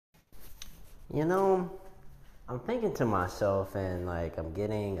You know, I'm thinking to myself and like I'm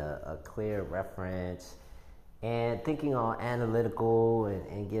getting a clear reference and thinking all analytical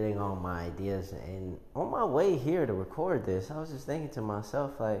and getting all my ideas. And on my way here to record this, I was just thinking to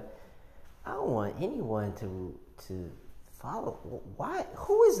myself, like, I don't want anyone to follow. Why?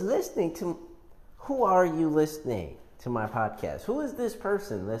 Who is listening to? Who are you listening to my podcast? Who is this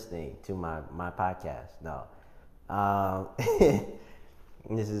person listening to my podcast? No. Um,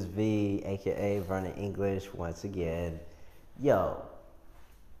 this is V, aka Vernon English, once again. Yo,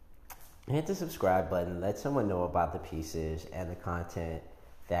 hit the subscribe button. Let someone know about the pieces and the content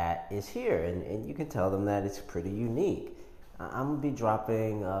that is here. And you can tell them that it's pretty unique. I'm going to be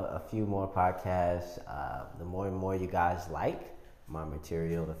dropping a few more podcasts. The more and more you guys like my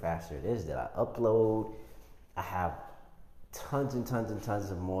material, the faster it is that I upload. I have tons and tons and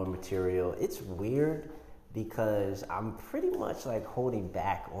tons of more material. It's weird because I'm pretty much like holding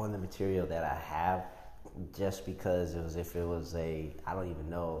back on the material that I have just because it was a, I don't even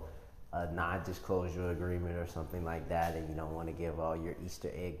know, a non-disclosure agreement or something like that, and you don't want to give all your Easter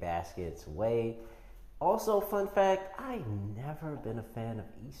egg baskets away. Also, fun fact, I've never been a fan of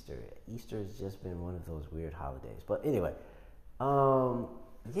Easter. Easter has just been one of those weird holidays. But anyway,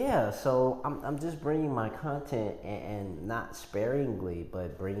 yeah, so I'm just bringing my content and not sparingly,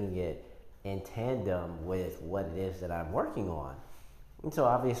 but bringing it in tandem with what it is that I'm working on. And so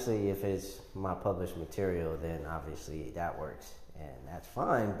obviously if it's my published material, then obviously that works and that's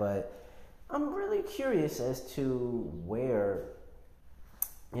fine. But I'm really curious as to where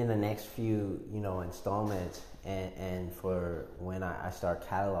in the next few, installments and for when I start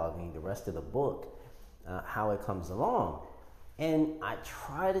cataloging the rest of the book, how it comes along. And I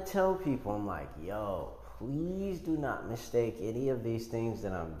try to tell people, I'm like, yo, please do not mistake any of these things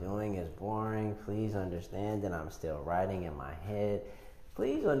that I'm doing as boring. Please understand that I'm still writing in my head.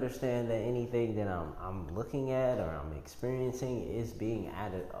 Please understand that anything that I'm looking at or I'm experiencing is being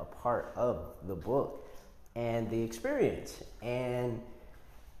added a part of the book and the experience. And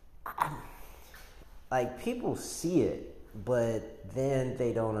like people see it, but then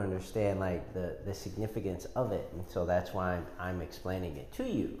they don't understand like the significance of it. And so that's why I'm explaining it to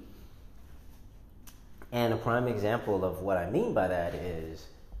you. And a prime example of what I mean by that is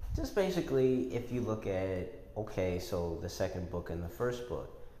just basically if you look at, okay, so the second book and the first book.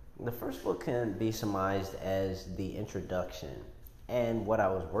 The first book can be surmised as the introduction and what I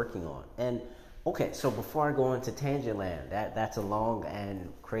was working on. And okay, so before I go into Tangent Land, that's a long and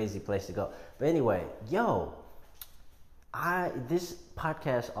crazy place to go. But anyway, this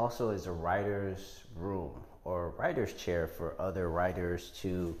podcast also is a writer's room or writer's chair for other writers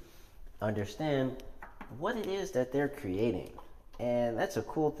to understand what it is that they're creating. And that's a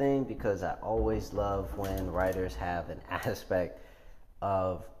cool thing because I always love when writers have an aspect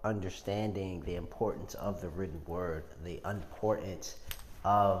of understanding the importance of the written word, the importance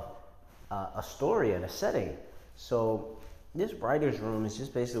of a story and a setting. So this writer's room is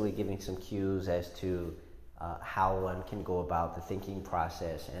just basically giving some cues as to how one can go about the thinking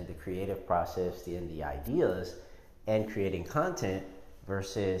process and the creative process and the ideas and creating content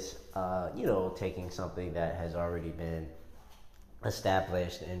versus, taking something that has already been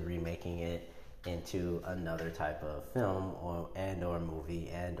established and remaking it into another type of film or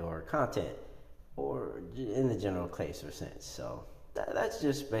movie or content or in the general case or sense. So that's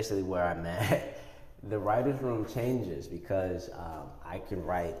just basically where I'm at. The writer's room changes because I can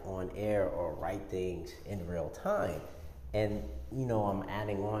write on air or write things in real time. And, I'm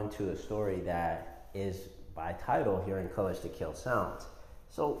adding on to a story that is by title, Hearing Colors to Kill Sounds.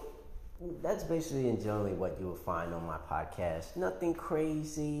 So that's basically and generally what you will find on my podcast. Nothing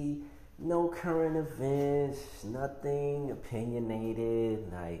crazy, no current events, nothing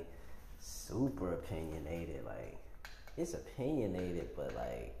opinionated, like super opinionated. Like it's opinionated, but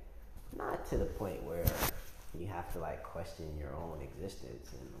like not to the point where you have to like question your own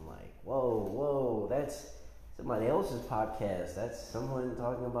existence. And I'm like, whoa, that's somebody else's podcast. That's someone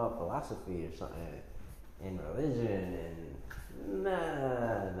talking about philosophy or something and religion and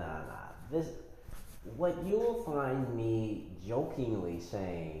nah. What you'll find me jokingly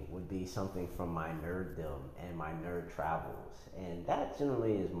saying would be something from my nerddom and my nerd travels. And that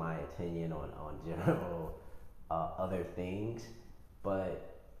generally is my opinion on general other things.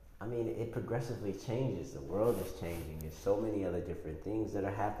 But, I mean, it progressively changes. The world is changing. There's so many other different things that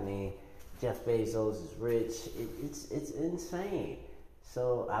are happening. Jeff Bezos is rich. It's insane.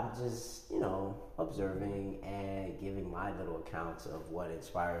 So I'm just, observing and giving my little accounts of what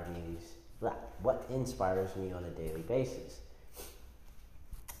inspires me on a daily basis.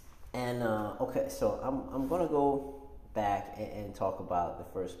 And okay, so I'm gonna go back and talk about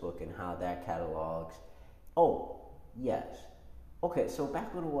the first book and how that catalogs. Oh, yes. Okay, so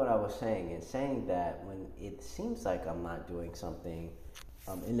back to what I was saying, and saying that when it seems like I'm not doing something,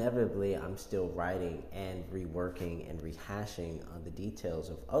 inevitably I'm still writing and reworking and rehashing on the details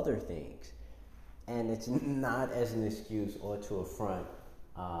of other things. And it's not as an excuse or to affront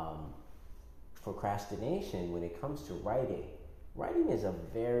procrastination when it comes to writing. Writing is a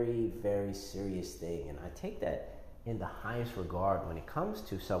very, very serious thing, and I take that in the highest regard when it comes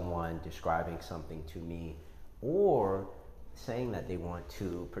to someone describing something to me or saying that they want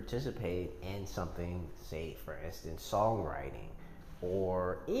to participate in something, say, for instance, songwriting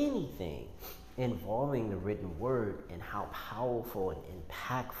or anything involving the written word, and how powerful and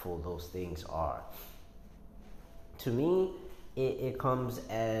impactful those things are. To me, it comes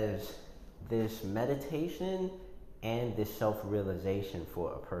as this meditation and this self-realization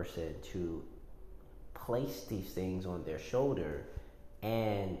for a person to place these things on their shoulder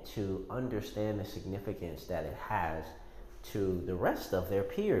and to understand the significance that it has to the rest of their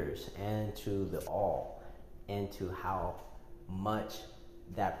peers and to the all, and to how much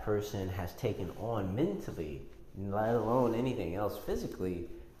that person has taken on mentally, let alone anything else physically,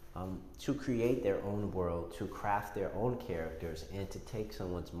 to create their own world, to craft their own characters, and to take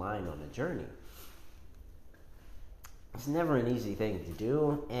someone's mind on a journey. It's never an easy thing to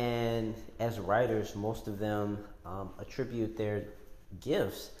do, and as writers, most of them attribute their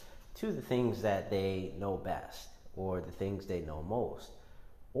gifts to the things that they know best, or the things they know most,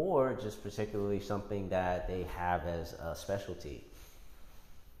 or just particularly something that they have as a specialty.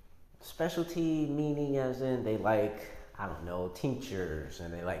 Specialty meaning as in they like, I don't know, tinctures,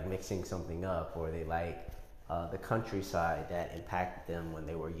 and they like mixing something up, or they like the countryside that impacted them when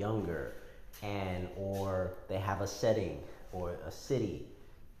they were younger, and or they have a setting or a city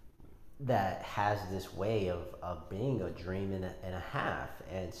that has this way of being a dream and a half,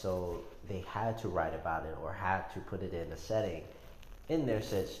 and so they had to write about it or had to put it in a setting in their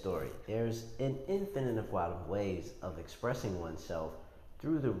said story. There's an infinite amount of ways of expressing oneself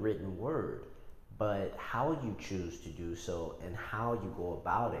through the written word, but how you choose to do so and how you go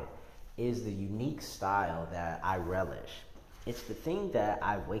about it is the unique style that I relish. It's the thing that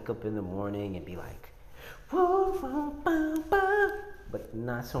I wake up in the morning and be like, whoa, whoa, bah, bah, but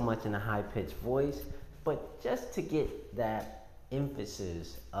not so much in a high-pitched voice, but just to get that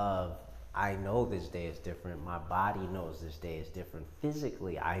emphasis of, I know this day is different, my body knows this day is different,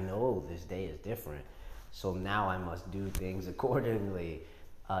 physically I know this day is different, so now I must do things accordingly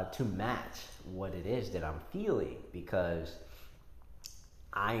to match what it is that I'm feeling, because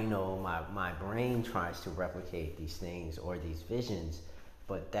I know my brain tries to replicate these things or these visions,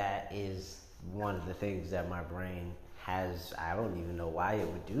 but that is one of the things that my brain has. I don't even know why it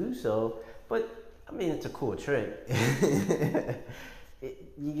would do so, but I mean, it's a cool trick.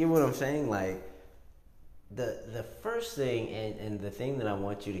 You get what I'm saying? Like, the first thing and the thing that I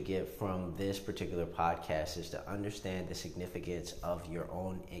want you to get from this particular podcast is to understand the significance of your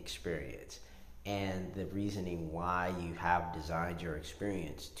own experience and the reasoning why you have designed your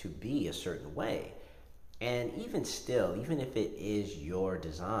experience to be a certain way. And even still, even if it is your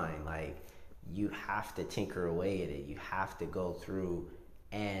design, like, you have to tinker away at it. You have to go through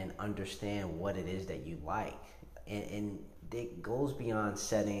and understand what it is that you like. And it goes beyond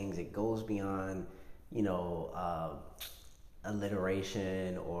settings. It goes beyond,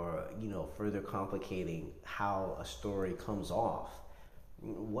 alliteration or, further complicating how a story comes off.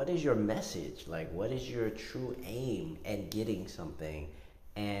 What is your message? Like, what is your true aim at getting something?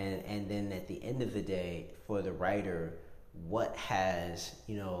 And then at the end of the day, for the writer, what has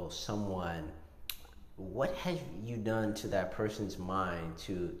you done to that person's mind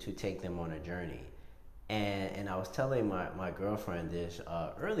to take them on a journey? And I was telling my girlfriend this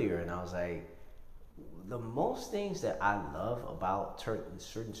earlier, and I was like, the most things that I love about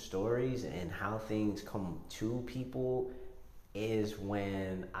certain stories and how things come to people is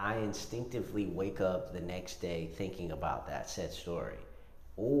when I instinctively wake up the next day thinking about that said story,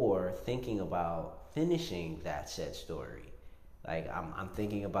 or thinking about finishing that said story. Like, I'm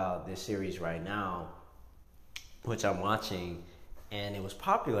thinking about this series right now, which I'm watching, and it was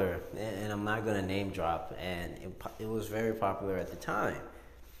popular, and I'm not going to name drop, and it was very popular at the time.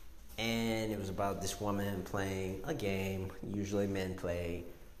 And it was about this woman playing a game, usually men play,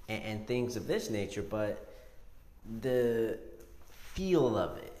 and things of this nature, but the feel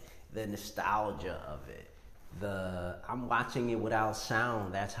of it, the nostalgia of it, I'm watching it without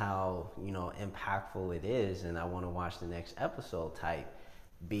sound. That's how impactful it is, and I want to watch the next episode type,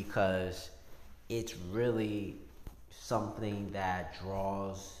 because it's really something that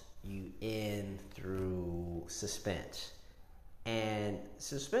draws you end through suspense. And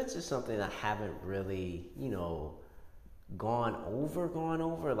suspense is something I haven't really, gone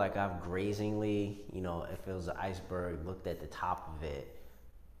over. Like I've grazingly, if it was an iceberg, looked at the top of it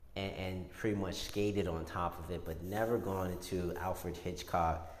and pretty much skated on top of it, but never gone into Alfred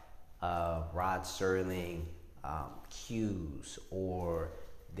Hitchcock, Rod Serling cues or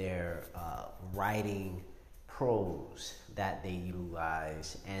their writing prose that they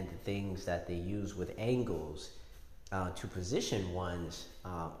utilize and the things that they use with angles to position one's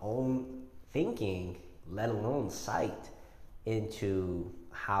own thinking, let alone sight, into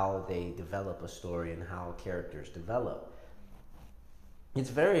how they develop a story and how characters develop. It's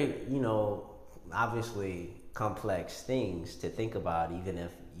very, obviously complex things to think about, even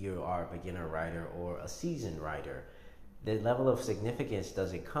if you are a beginner writer or a seasoned writer. The level of significance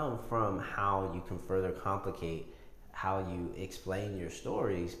doesn't come from how you can further complicate how you explain your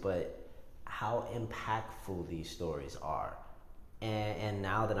stories, but how impactful these stories are. And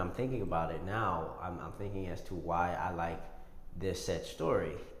now that I'm thinking about it, now I'm thinking as to why I like this set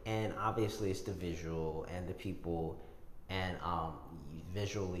story. And obviously, it's the visual and the people and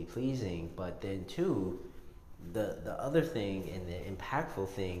visually pleasing. But then, too, the other thing and the impactful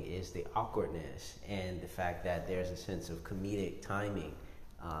thing is the awkwardness and the fact that there's a sense of comedic timing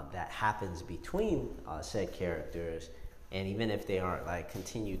that happens between said characters. And even if they aren't like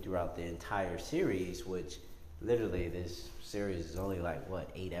continued throughout the entire series, which literally this series is only like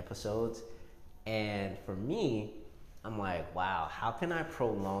 8 episodes, and for me, I'm like, wow, how can I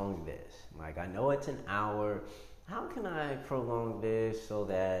prolong this? Like, I know it's an hour. How can I prolong this so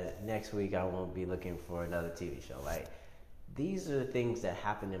that next week I won't be looking for another TV show? Like, these are the things that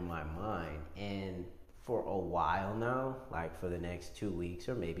happen in my mind. And for a while now, like for the next 2 weeks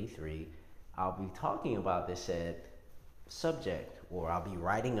or maybe 3, I'll be talking about this said subject, or I'll be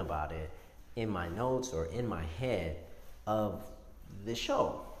writing about it in my notes or in my head of the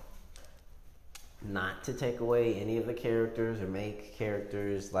show. Not to take away any of the characters or make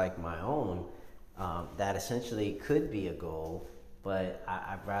characters like my own. That essentially could be a goal, but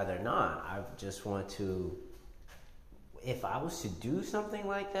I'd rather not. I just want to, if I was to do something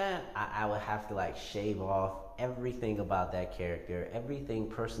like that, I would have to like shave off everything about that character, everything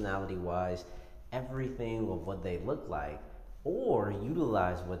personality wise, everything of what they look like, or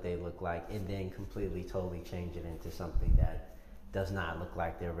utilize what they look like and then completely, totally change it into something that does not look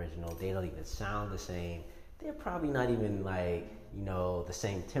like the original. They don't even sound the same. They're probably not even like, the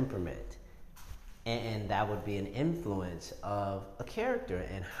same temperament. And that would be an influence of a character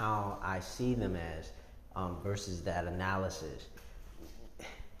and how I see them as versus that analysis.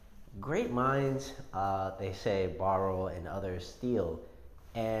 Great minds, they say, borrow and others steal.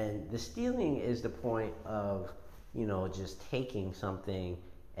 And the stealing is the point of, just taking something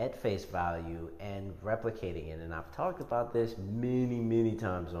at face value and replicating it. And I've talked about this many, many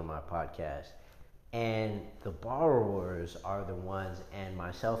times on my podcast. And the borrowers are the ones, and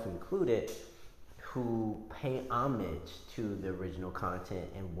myself included, who pay homage to the original content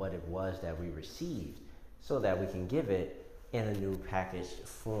and what it was that we received so that we can give it in a new packaged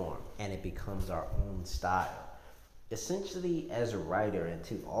form and it becomes our own style. Essentially, as a writer, and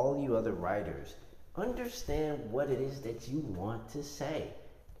to all you other writers, understand what it is that you want to say.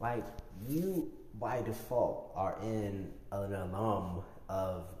 Like, you by default are an alum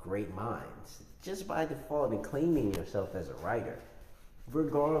of great minds, just by default in claiming yourself as a writer.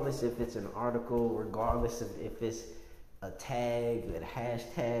 Regardless if it's an article, regardless if it's a tag, a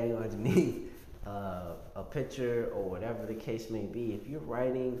hashtag underneath a picture or whatever the case may be, if you're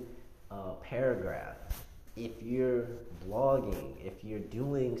writing a paragraph, if you're blogging, if you're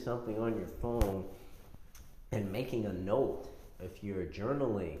doing something on your phone and making a note, if you're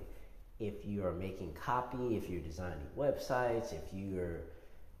journaling, if you're making copy, if you're designing websites, if you're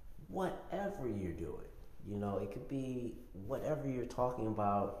whatever you're doing, it could be whatever you're talking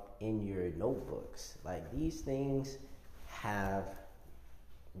about in your notebooks. Like, these things have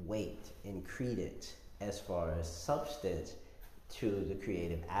weight and credence as far as substance to the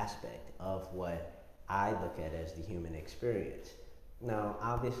creative aspect of what I look at as the human experience. Now,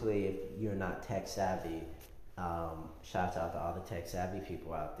 obviously, if you're not tech savvy, shouts out to all the tech savvy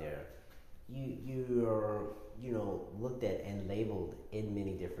people out there, you're looked at and labeled in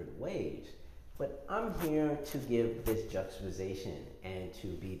many different ways. But I'm here to give this juxtaposition and to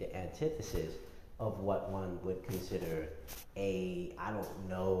be the antithesis of what one would consider a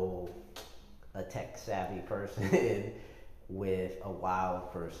tech savvy person with a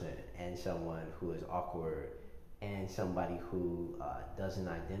wild person, and someone who is awkward, and somebody who doesn't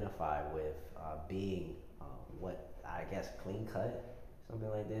identify with being what I guess clean cut, something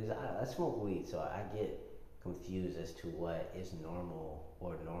like this. I smoke weed, so I get confused as to what is normal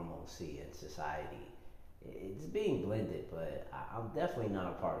or normalcy in society. It's being blended, but I'm definitely not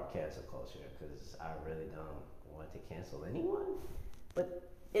a part of cancel culture because I really don't want to cancel anyone. But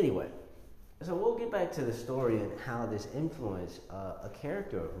anyway, so we'll get back to the story and how this influenced a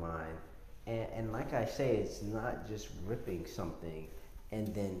character of mine. And like I say, it's not just ripping something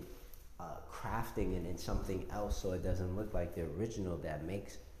and then crafting it in something else so it doesn't look like the original that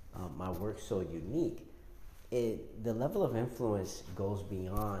makes my work so unique. The level of influence goes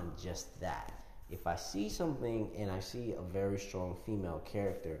beyond just that. If I see something and I see a very strong female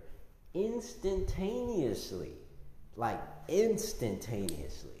character, instantaneously, like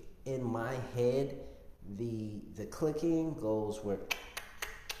instantaneously, in my head, the clicking goes where,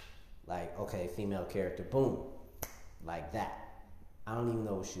 like, okay, female character, boom, like that. I don't even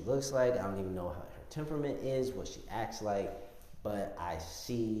know what she looks like. I don't even know how her temperament is, what she acts like, but I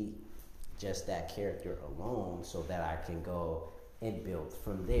see just that character alone so that I can go and build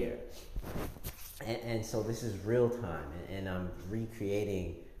from there. And so this is real time, and I'm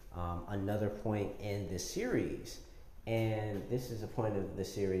recreating another point in the series. And this is a point of the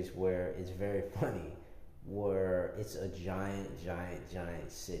series where it's very funny, where it's a giant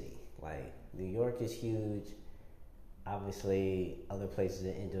city. Like, New York is huge. Obviously, other places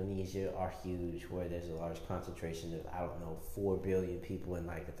in Indonesia are huge, where there's a large concentration of, I don't know, 4 billion people in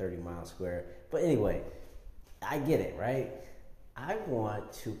like a 30-mile square. But anyway, I get it, right? I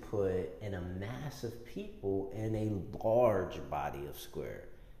want to put in a mass of people in a large body of square.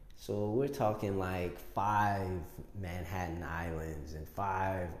 So we're talking like 5 Manhattan Islands and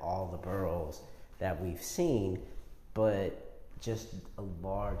 5 all the boroughs that we've seen, but just a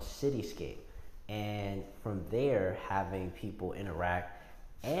large cityscape. And from there, having people interact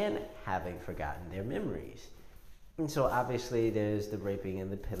and having forgotten their memories. And so obviously there's the raping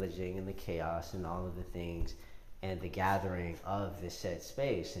and the pillaging and the chaos and all of the things and the gathering of this set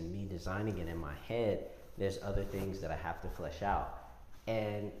space and me designing it in my head. There's other things that I have to flesh out.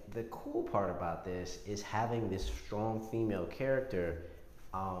 And the cool part about this is having this strong female character,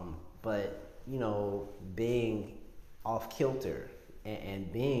 but, you know, being off kilter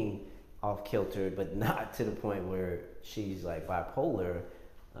and being off kilter, but not to the point where she's like bipolar.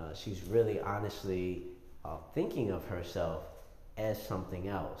 She's really honestly thinking of herself as something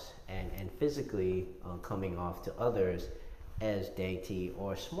else and physically coming off to others as dainty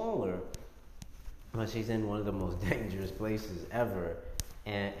or smaller. But she's in one of the most dangerous places ever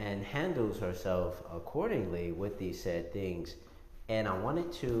and handles herself accordingly with these said things. And I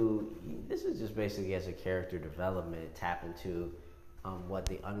wanted to, this is just basically as a character development, tap into what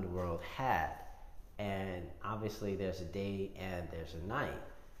the underworld had. And obviously there's a day and there's a night.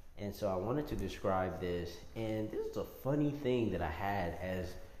 And so I wanted to describe this. And this is a funny thing that I had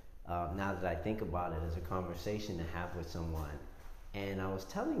as, now that I think about it, as a conversation to have with someone. And I was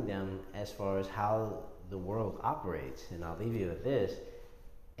telling them as far as how the world operates. And I'll leave you with this.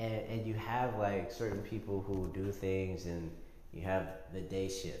 And you have like certain people who do things, and you have the day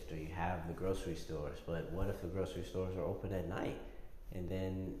shift, or you have the grocery stores. But what if the grocery stores are open at night? And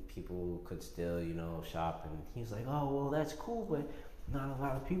then people could still, you know, shop. And he's like, oh, well, that's cool, but not a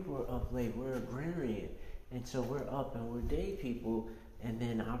lot of people are up late. We're agrarian. And so we're up and we're day people. And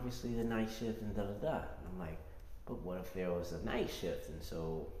then obviously the night shift and da-da-da. And I'm like, but what if there was a night shift? And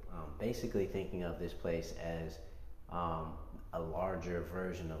so basically thinking of this place as a larger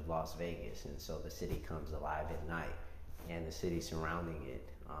version of Las Vegas. And so the city comes alive at night, and the city surrounding it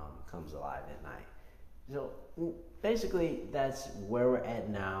comes alive at night. So basically that's where we're at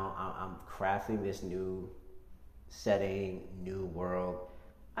now. I'm crafting this new setting, new world.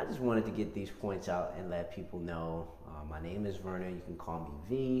 I just wanted to get these points out and let people know. My name is Vernon. You can call me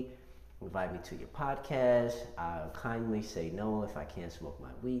V. Invite me to your podcast. I'll kindly say no if I can't smoke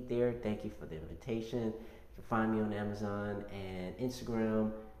my weed there. Thank you for the invitation. You can find me on Amazon and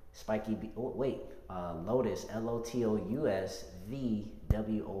Instagram. Spiky B. Oh, wait. Lotus, Lotous,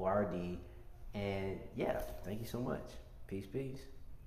 VWORD. And yeah, thank you so much. Peace, peace.